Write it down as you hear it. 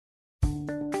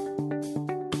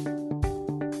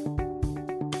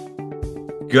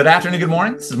Good afternoon, good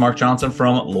morning. This is Mark Johnson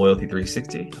from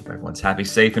Loyalty360. Hope everyone's happy,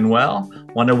 safe, and well.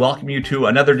 Want to welcome you to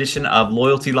another edition of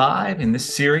Loyalty Live. In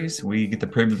this series, we get the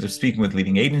privilege of speaking with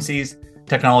leading agencies,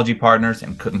 technology partners,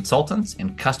 and consultants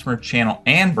in customer, channel,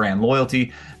 and brand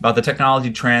loyalty about the technology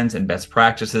trends and best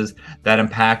practices that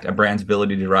impact a brand's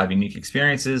ability to drive unique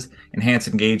experiences, enhance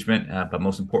engagement, but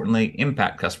most importantly,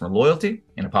 impact customer loyalty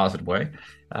in a positive way.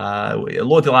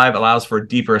 Loyalty Live allows for a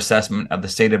deeper assessment of the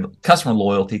state of customer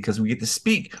loyalty because we get to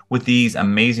speak with these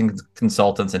amazing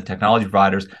consultants and technology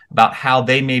providers about how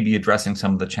they may be addressing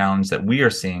some of the challenges that we are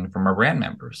seeing from our brand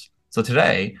members. So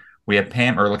today we have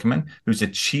Pam Erlichman, who's the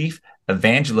Chief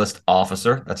Evangelist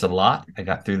Officer. That's a lot. I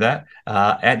got through that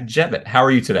at Jebbit. How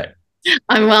are you today?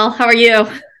 I'm well. How are you?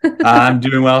 I'm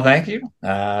doing well, thank you.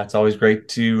 It's always great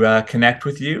to connect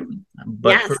with you. But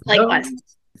yes, likewise.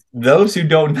 Those who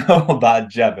don't know about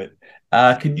Jebbit,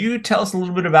 could you tell us a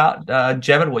little bit about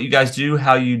Jebbit, what you guys do,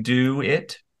 how you do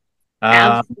it?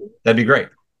 That'd be great.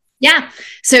 Yeah.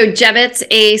 So Jebbit's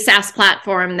a SaaS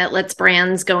platform that lets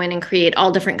brands go in and create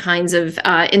all different kinds of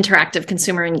interactive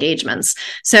consumer engagements.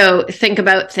 So think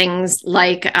about things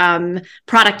like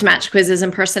product match quizzes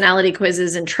and personality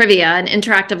quizzes and trivia and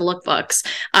interactive lookbooks.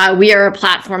 We are a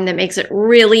platform that makes it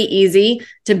really easy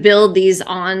to build these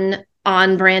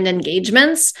on-brand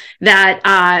engagements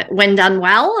that, when done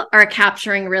well, are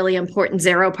capturing really important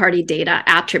zero-party data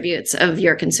attributes of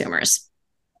your consumers.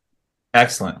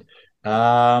 Excellent.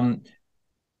 And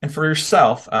for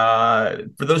yourself,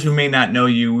 for those who may not know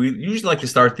you, we usually like to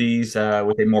start these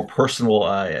with a more personal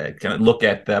kind of look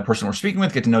at the person we're speaking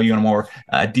with, get to know you on a more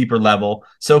deeper level.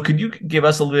 So could you give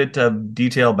us a little bit of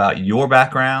detail about your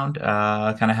background,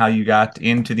 kind of how you got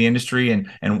into the industry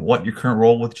and what your current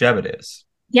role with Jebbit is?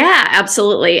 Yeah,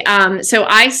 absolutely. So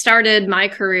I started my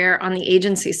career on the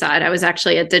agency side. I was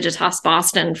actually at Digitas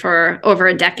Boston for over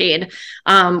a decade,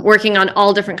 working on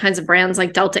all different kinds of brands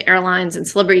like Delta Airlines and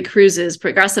Celebrity Cruises,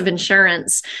 Progressive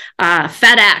Insurance,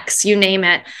 FedEx, you name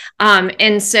it.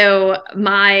 And so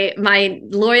my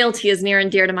loyalty is near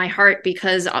and dear to my heart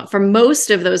because for most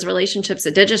of those relationships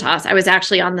at Digitas, I was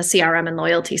actually on the CRM and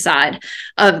loyalty side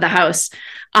of the house.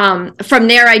 From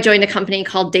there, I joined a company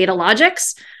called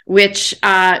Datalogics, which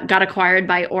got acquired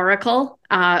by Oracle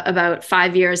about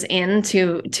 5 years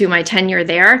into my tenure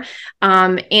there.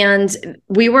 And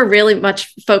we were really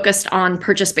much focused on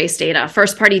purchase-based data,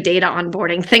 first-party data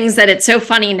onboarding, things that it's so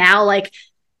funny now, like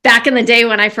back in the day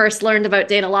when I first learned about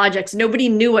Datalogics, nobody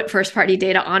knew what first-party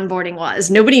data onboarding was.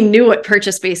 Nobody knew what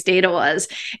purchase-based data was.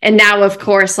 And now, of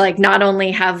course, like not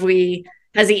only has the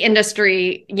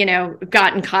industry,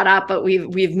 gotten caught up, but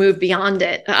we've moved beyond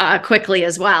it quickly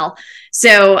as well.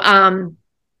 So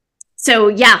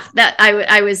yeah, that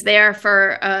I was there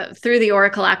for through the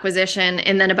Oracle acquisition,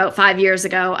 and then about 5 years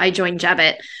ago, I joined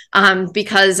Jebbit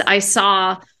because I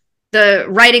saw the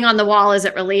writing on the wall as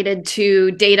it related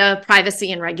to data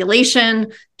privacy and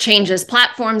regulation changes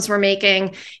platforms were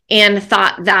making, and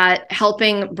thought that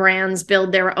helping brands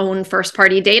build their own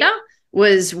first-party data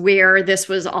was where this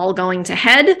was all going to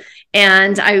head.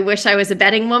 And I wish I was a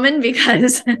betting woman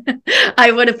because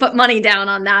I would have put money down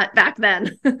on that back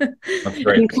then. That's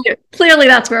great. Clearly,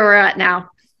 that's where we're at now.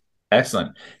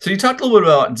 Excellent. So you talked a little bit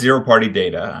about zero-party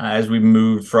data as we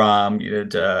moved from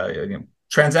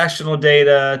transactional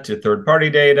data to third-party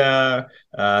data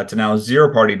to now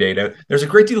zero-party data. There's a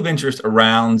great deal of interest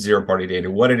around zero-party data,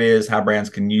 what it is, how brands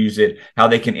can use it, how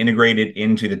they can integrate it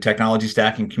into the technology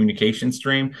stack and communication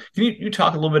stream. Can you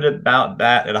talk a little bit about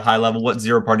that at a high level, what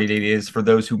zero-party data is for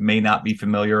those who may not be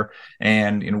familiar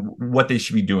and what they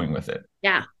should be doing with it?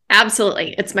 Yeah.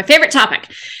 Absolutely. It's my favorite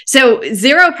topic. So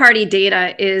zero-party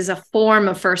data is a form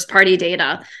of first-party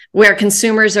data where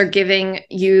consumers are giving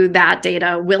you that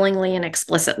data willingly and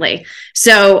explicitly.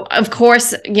 So, of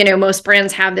course, most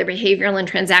brands have their behavioral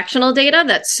and transactional data.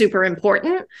 That's super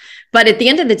important. But at the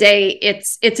end of the day,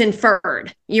 it's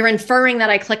inferred. You're inferring that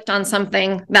I clicked on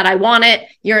something, that I want it.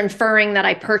 You're inferring that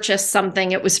I purchased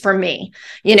something, it was for me.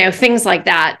 Things like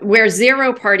that. Where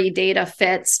zero-party data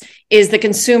fits is the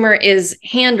consumer is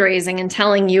hand raising and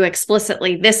telling you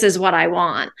explicitly, this is what I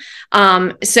want.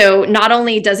 So not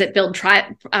only does it build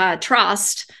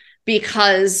trust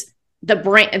because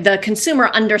the consumer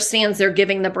understands they're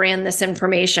giving the brand this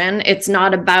information. It's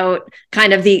not about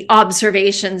kind of the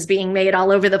observations being made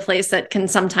all over the place that can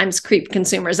sometimes creep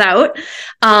consumers out.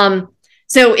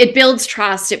 So it builds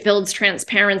trust, it builds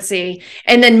transparency.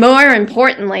 And then more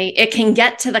importantly, it can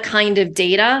get to the kind of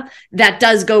data that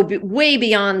does go way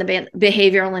beyond the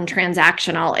behavioral and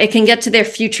transactional. It can get to their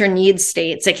future needs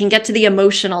states. It can get to the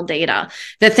emotional data,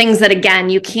 the things that, again,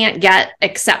 you can't get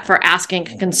except for asking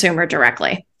a consumer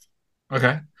directly.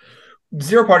 Okay.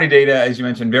 Zero party data, as you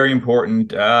mentioned, very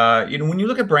important. When you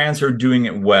look at brands who are doing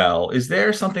it well, is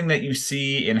there something that you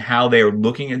see in how they are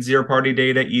looking at zero party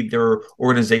data, either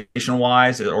organizational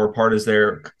wise or part of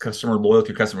their customer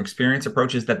loyalty, customer experience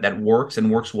approaches that works and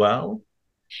works well?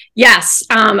 Yes.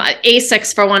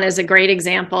 ASICS, for one, is a great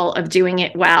example of doing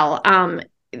it well.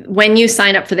 When you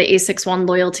sign up for the ASICS One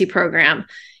loyalty program,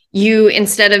 you,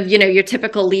 instead of your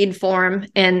typical lead form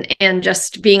and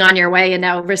just being on your way and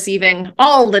now receiving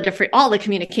all the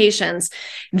communications,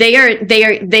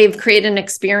 they've created an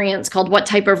experience called "What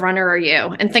type of runner are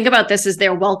you?" And think about this as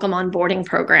their welcome onboarding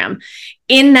program.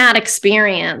 In that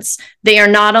experience, they are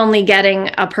not only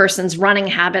getting a person's running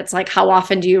habits, like how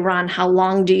often do you run, how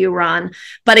long do you run,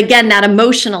 but again, that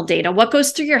emotional data. What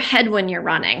goes through your head when you're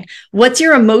running? What's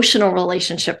your emotional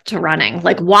relationship to running?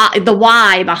 Like the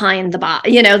why behind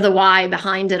the why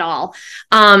behind it all.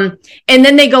 And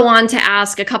then they go on to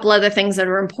ask a couple other things that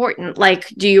are important, like,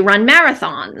 do you run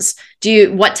marathons?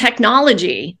 What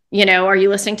technology? Are you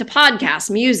listening to podcasts,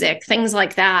 music, things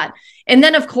like that? And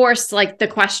then, of course, like the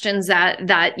questions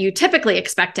that you typically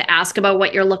expect to ask about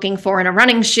what you're looking for in a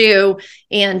running shoe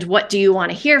and what do you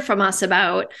want to hear from us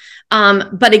about.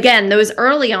 But again, those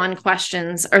early on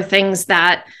questions are things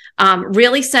that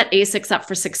really set ASICS up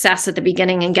for success at the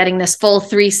beginning and getting this full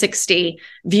 360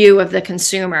 view of the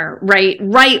consumer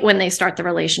right when they start the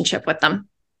relationship with them.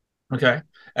 Okay.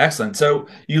 Excellent. So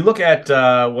you look at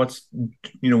what's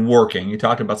working. You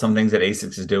talked about some things that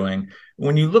ASICS is doing.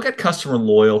 When you look at customer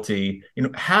loyalty,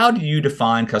 how do you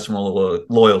define customer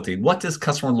loyalty? What does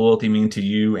customer loyalty mean to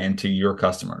you and to your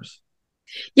customers?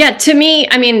 Yeah, to me,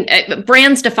 I mean,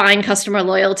 brands define customer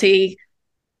loyalty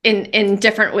in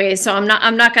different ways. So I'm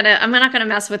not gonna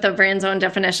mess with the brand's own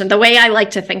definition. The way I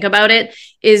like to think about it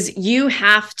is you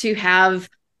have to have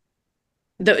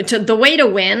the way to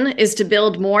win is to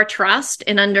build more trust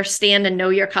and understand and know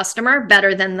your customer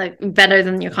better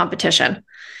than your competition.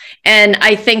 And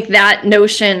I think that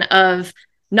notion of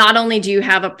not only do you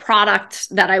have a product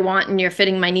that I want and you're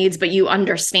fitting my needs, but you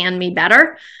understand me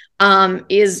better,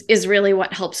 is really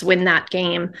what helps win that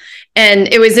game.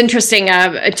 And it was interesting.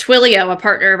 Twilio, a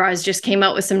partner of ours, just came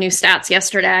out with some new stats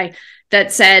yesterday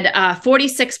that said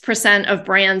 46% of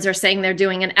brands are saying they're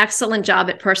doing an excellent job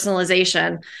at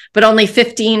personalization, but only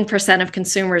 15% of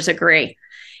consumers agree.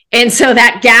 And so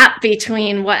that gap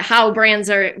between how brands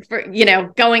are,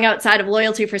 going outside of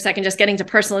loyalty for a second, just getting to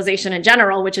personalization in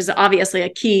general, which is obviously a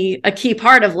key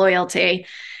part of loyalty.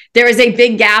 There is a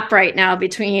big gap right now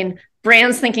between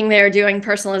brands thinking they're doing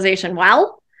personalization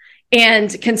well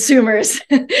and consumers'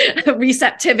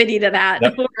 receptivity to that,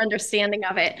 or understanding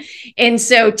of it. And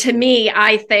so to me,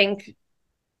 I think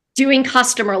doing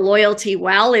customer loyalty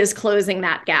well is closing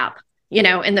that gap,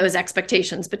 in those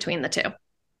expectations between the two.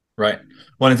 Right.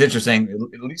 Well, it's interesting.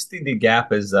 At least the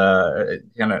gap is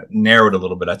kind of narrowed a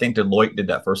little bit. I think Deloitte did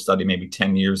that first study maybe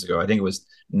 10 years ago. I think it was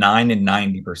 9 and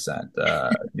 90%.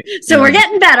 So we're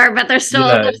getting better, but there's still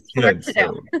work to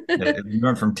do. You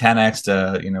went from 10x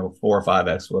to 4 or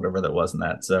 5x, whatever that was in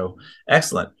that. So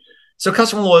excellent. So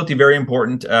customer loyalty, very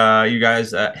important. You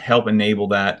guys help enable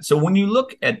that. So when you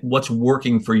look at what's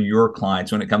working for your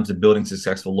clients when it comes to building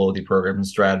successful loyalty programs and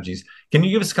strategies, can you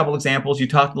give us a couple examples? You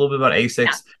talked a little bit about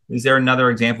ASICS. Yeah. Is there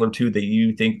another example or two that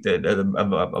you think that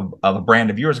of a brand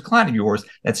of yours, a client of yours,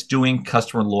 that's doing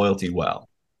customer loyalty well?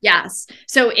 Yes.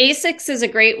 So ASICS is a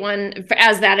great one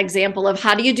as that example of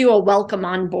how do you do a welcome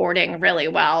onboarding really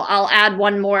well. I'll add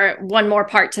one more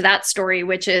part to that story,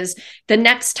 which is the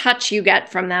next touch you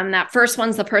get from them. That first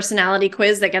one's the personality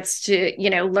quiz that gets to,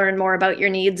 learn more about your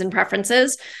needs and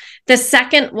preferences. The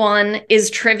second one is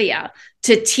trivia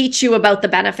to teach you about the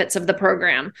benefits of the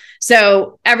program.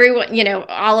 So everyone,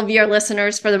 all of your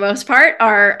listeners for the most part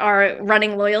are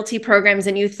running loyalty programs.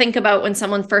 And you think about when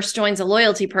someone first joins a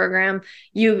loyalty program,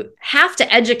 you have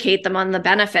to educate them on the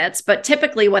benefits. But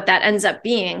typically what that ends up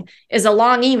being is a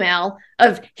long email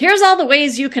of here's all the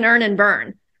ways you can earn and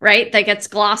burn. Right? That gets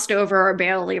glossed over or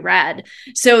barely read.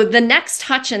 So the next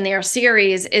touch in their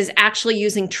series is actually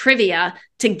using trivia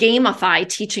to gamify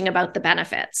teaching about the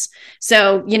benefits.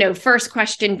 So, first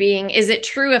question being, is it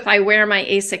true if I wear my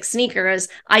ASICS sneakers,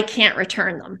 I can't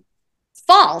return them?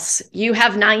 False. You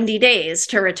have 90 days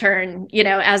to return,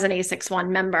 as an ASICS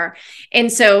One member.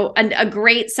 And so a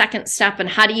great second step in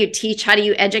how do you teach, how do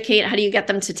you educate, how do you get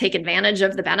them to take advantage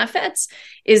of the benefits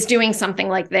is doing something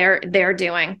like they're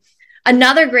doing.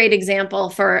 Another great example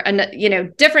for a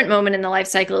different moment in the life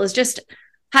cycle is just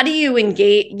how do you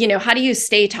engage, how do you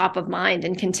stay top of mind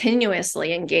and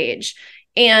continuously engage?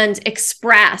 And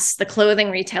Express, the clothing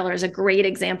retailer, is a great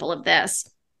example of this.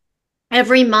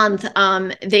 every month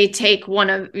they take one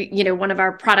of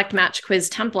our product match quiz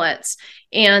templates,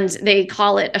 and they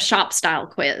call it a shop style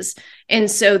quiz. And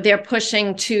so they're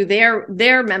pushing to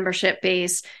their membership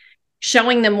base,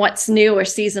 showing them what's new or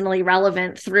seasonally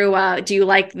relevant through do you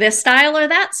like this style or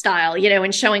that style,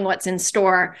 and showing what's in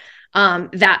store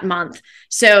that month.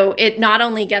 So it not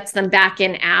only gets them back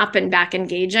in app and back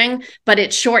engaging, but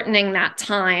it's shortening that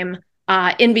time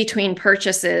in between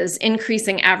purchases,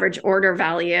 increasing average order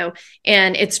value,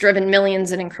 and it's driven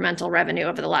millions in incremental revenue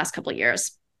over the last couple of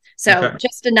years. So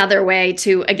just another way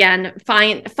to, again,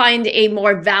 find a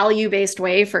more value-based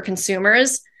way for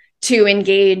consumers to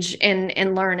engage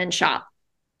and learn and shop.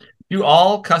 Do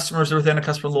all customers within a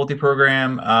customer loyalty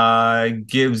program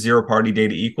give zero-party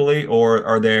data equally, or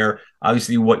are there,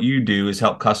 obviously what you do is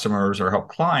help customers or help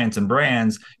clients and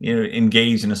brands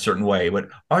engage in a certain way, but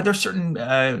are there certain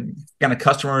kind of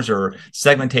customers or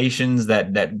segmentations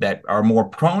that are more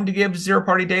prone to give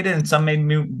zero-party data and some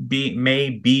may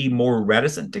be more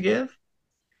reticent to give?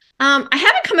 I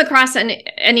haven't come across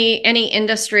any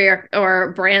industry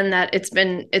or brand that it's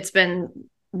been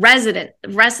resident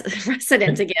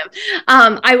to give.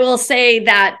 I will say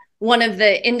that one of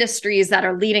the industries that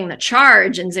are leading the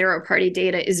charge in zero-party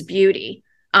data is beauty,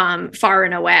 far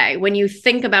and away. When you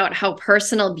think about how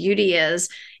personal beauty is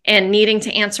and needing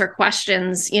to answer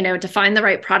questions, to find the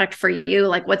right product for you,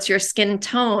 like what's your skin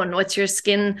tone, what's your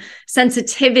skin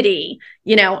sensitivity,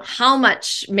 how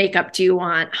much makeup do you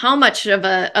want, how much of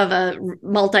a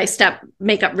multi-step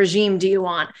makeup regime do you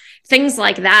want, things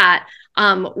like that.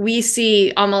 We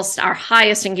see almost our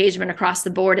highest engagement across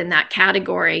the board in that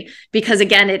category because,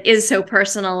 again, it is so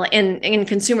personal and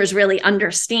consumers really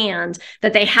understand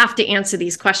that they have to answer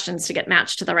these questions to get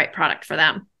matched to the right product for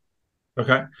them.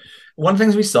 Okay. One of the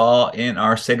things we saw in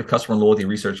our State of Customer Loyalty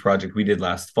research project we did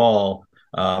last fall,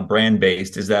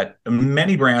 brand-based, is that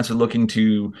many brands are looking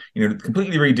to,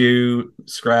 completely redo,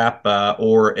 scrap,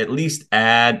 or at least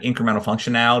add incremental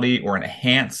functionality or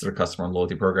enhance their customer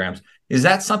loyalty programs. Is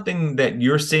that something that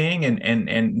you're seeing,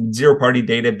 and zero-party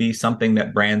data be something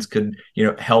that brands could,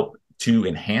 help to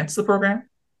enhance the program?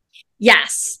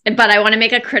 Yes, but I want to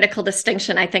make a critical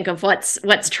distinction, I think, of what's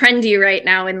trendy right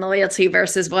now in loyalty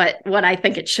versus what I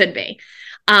think it should be.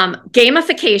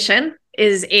 Gamification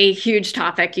is a huge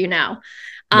topic, Yep.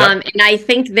 And I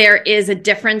think there is a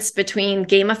difference between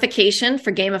gamification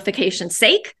for gamification's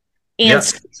sake and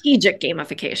strategic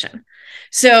gamification.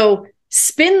 So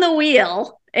spin the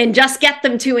wheel and just get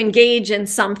them to engage in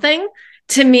something,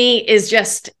 to me, is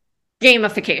just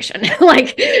gamification.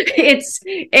 Like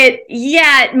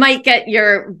it might get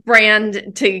your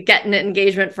brand to get an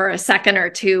engagement for a second or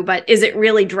two, but is it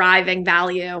really driving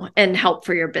value and help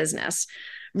for your business?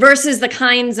 Versus the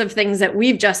kinds of things that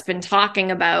we've just been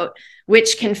talking about,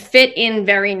 which can fit in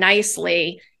very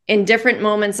nicely in different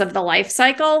moments of the life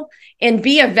cycle and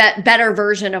be a better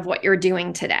version of what you're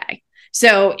doing today.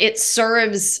 So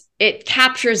it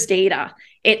captures data.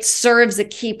 It serves a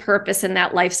key purpose in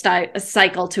that lifestyle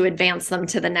cycle to advance them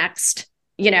to the next,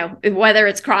 whether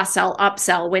it's cross-sell,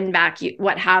 upsell, win back,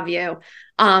 what have you.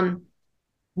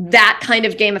 That kind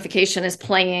of gamification is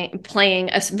playing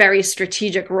a very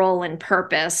strategic role and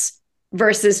purpose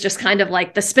versus just kind of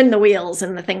like the spin the wheels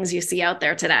and the things you see out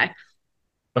there today.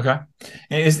 Okay.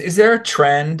 Is there a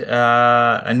trend,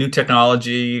 a new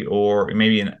technology, or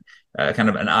maybe kind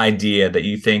of an idea that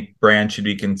you think brands should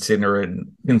be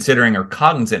considering or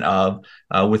cognizant of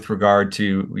with regard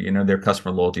to their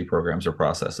customer loyalty programs or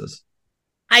processes?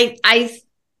 I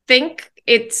think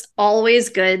it's always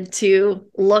good to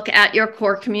look at your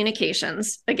core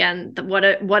communications. Again, what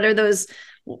are those?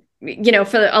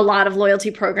 For a lot of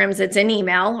loyalty programs, it's an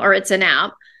email or it's an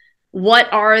app.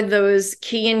 What are those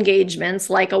key engagements,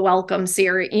 like a welcome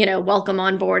series, welcome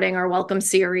onboarding or welcome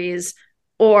series,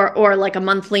 or like a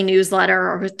monthly newsletter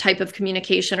or a type of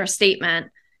communication or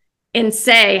statement, and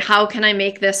say, how can I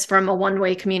make this from a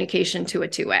one-way communication to a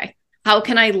two-way? How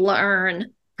can I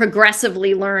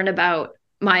progressively learn about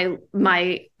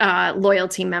my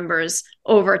loyalty members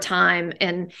over time?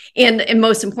 And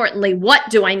most importantly, what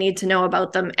do I need to know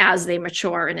about them as they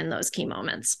mature and in those key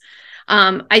moments?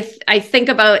 I think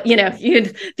about,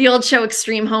 the old show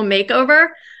Extreme Home Makeover.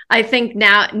 I think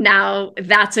now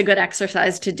that's a good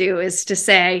exercise to do, is to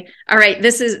say, all right,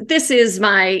 this is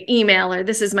my email or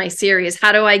this is my series.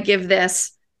 How do I give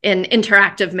this an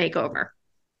interactive makeover?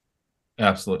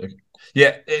 Absolutely.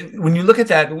 Yeah. When you look at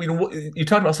that, you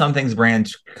talked about some things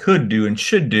brands could do and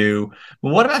should do,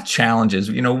 but what about challenges?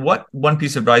 What one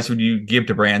piece of advice would you give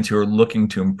to brands who are looking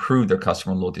to improve their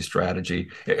customer loyalty strategy?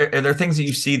 Are there things that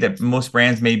you see that most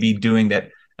brands may be doing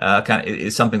that kind of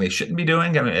is something they shouldn't be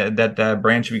doing, that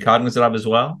brands should be cognizant of as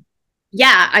well?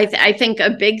 Yeah, I think a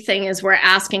big thing is we're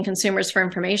asking consumers for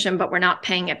information, but we're not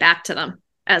paying it back to them.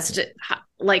 As to,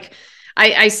 like,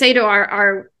 I say to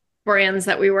our brands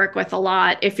that we work with a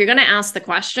lot, if you're going to ask the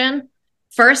question,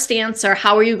 first answer,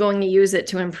 how are you going to use it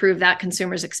to improve that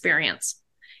consumer's experience?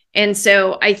 And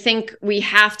so I think we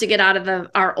have to get out of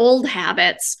our old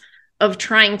habits of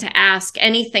trying to ask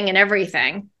anything and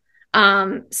everything,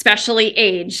 especially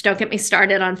age. Don't get me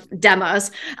started on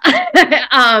demos.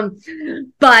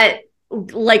 But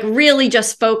like really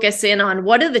just focus in on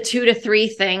what are the 2 to 3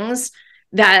 things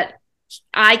that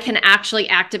I can actually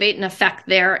activate and affect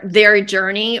their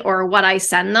journey, or what I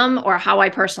send them, or how I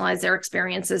personalize their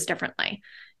experiences differently.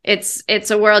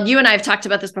 It's a world, you and I have talked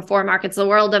about this before, Mark. It's the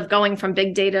world of going from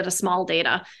big data to small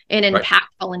data and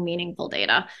impactful and meaningful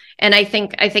data. And I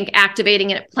think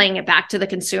activating it, playing it back to the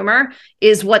consumer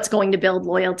is what's going to build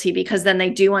loyalty, because then they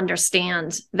do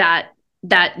understand that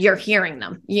you're hearing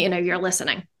them, you're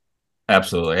listening.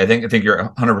 Absolutely. I think you're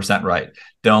 100% right.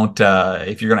 Don't,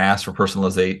 if you're going to ask for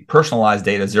personalized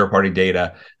data, zero-party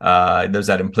data, there's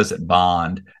that implicit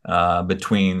bond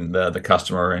between the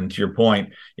customer. And to your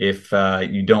point, if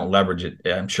you don't leverage it,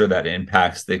 I'm sure that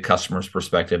impacts the customer's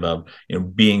perspective of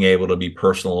being able to be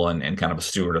personal and kind of a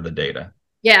steward of the data.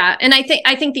 Yeah, and I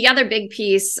think the other big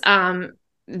piece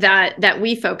that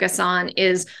we focus on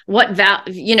is what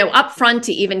upfront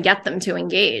to even get them to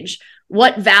engage.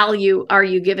 What value are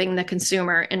you giving the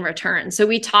consumer in return? So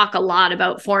we talk a lot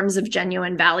about forms of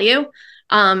genuine value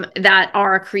that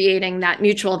are creating that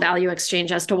mutual value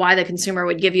exchange as to why the consumer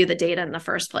would give you the data in the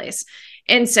first place.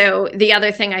 And so the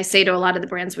other thing I say to a lot of the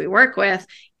brands we work with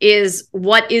is,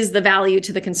 what is the value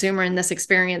to the consumer in this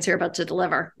experience you're about to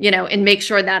deliver, and make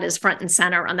sure that is front and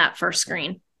center on that first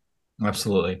screen.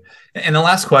 Absolutely. And the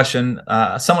last question,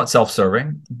 somewhat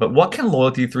self-serving, but what can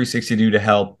Loyalty360 do to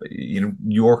help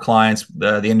your clients,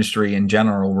 the industry in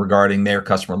general, regarding their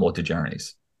customer loyalty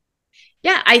journeys?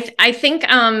 Yeah, I think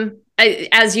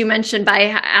as you mentioned, by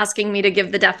asking me to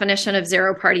give the definition of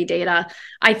zero-party data,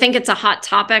 I think it's a hot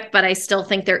topic, but I still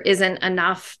think there isn't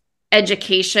enough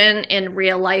education in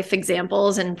real life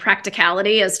examples and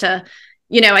practicality as to,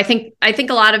 I think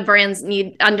a lot of brands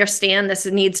understand this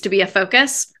needs to be a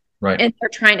focus. Right. And they're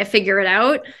trying to figure it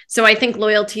out. So I think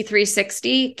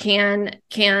Loyalty360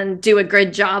 can do a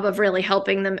good job of really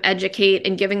helping them educate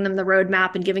and giving them the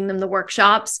roadmap and giving them the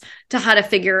workshops to how to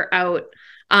figure out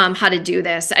how to do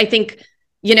this. I think,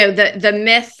 the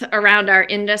myth around our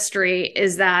industry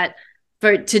is that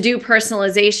to do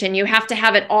personalization, you have to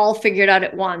have it all figured out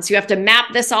at once. You have to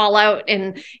map this all out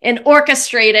and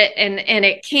orchestrate it, and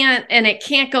it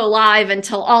can't go live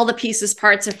until all the pieces,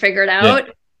 parts are figured out.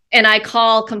 Yeah. And I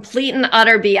call complete and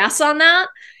utter BS on that,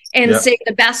 and say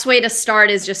the best way to start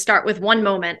is just start with one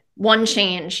moment, one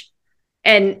change,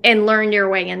 and learn your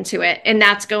way into it. And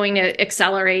that's going to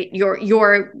accelerate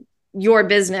your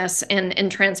business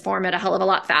and transform it a hell of a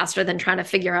lot faster than trying to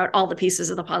figure out all the pieces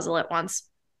of the puzzle at once.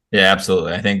 Yeah,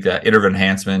 absolutely. I think that iterative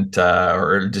enhancement,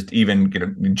 or just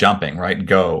even jumping, right?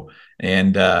 Go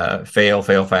and fail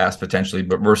fast potentially,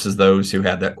 but versus those who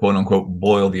have that quote unquote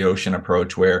boil the ocean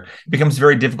approach, where it becomes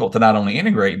very difficult to not only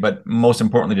integrate, but most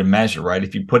importantly to measure, right?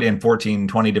 If you put in 14,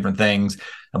 20 different things,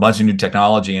 a bunch of new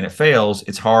technology, and it fails,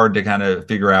 it's hard to kind of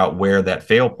figure out where that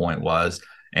fail point was.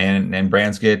 And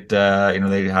brands get,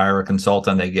 they hire a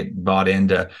consultant, they get bought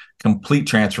into complete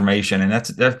transformation. And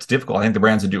that's difficult. I think the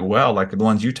brands that do well, like the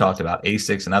ones you talked about,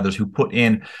 A6 and others, who put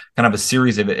in kind of a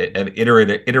series of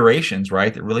iterations,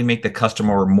 right, that really make the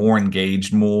customer more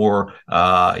engaged, more,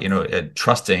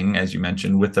 trusting, as you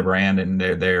mentioned, with the brand and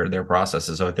their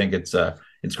processes. So I think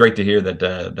it's great to hear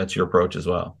that that's your approach as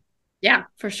well. Yeah,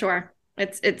 for sure.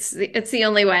 It's the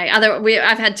only way.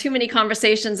 I've had too many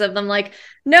conversations of them like,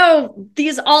 no,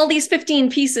 all these 15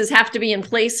 pieces have to be in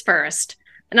place first.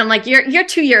 And I'm like, you're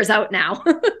 2 years out now.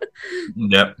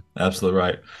 Yep, absolutely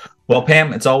right. Well,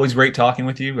 Pam, it's always great talking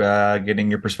with you, getting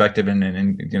your perspective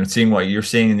and seeing what you're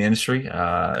seeing in the industry.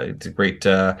 It's a great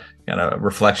kind of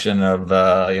reflection of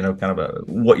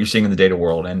what you're seeing in the data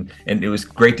world, and it was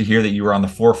great to hear that you were on the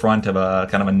forefront of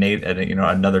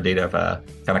another data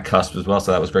kind of cusp as well.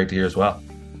 So that was great to hear as well.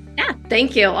 Yeah,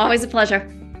 thank you. Always a pleasure.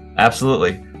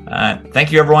 Absolutely.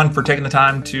 Thank you, everyone, for taking the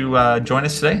time to join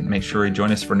us today. Make sure you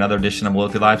join us for another edition of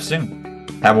Loyalty Live soon.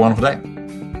 Have a wonderful day.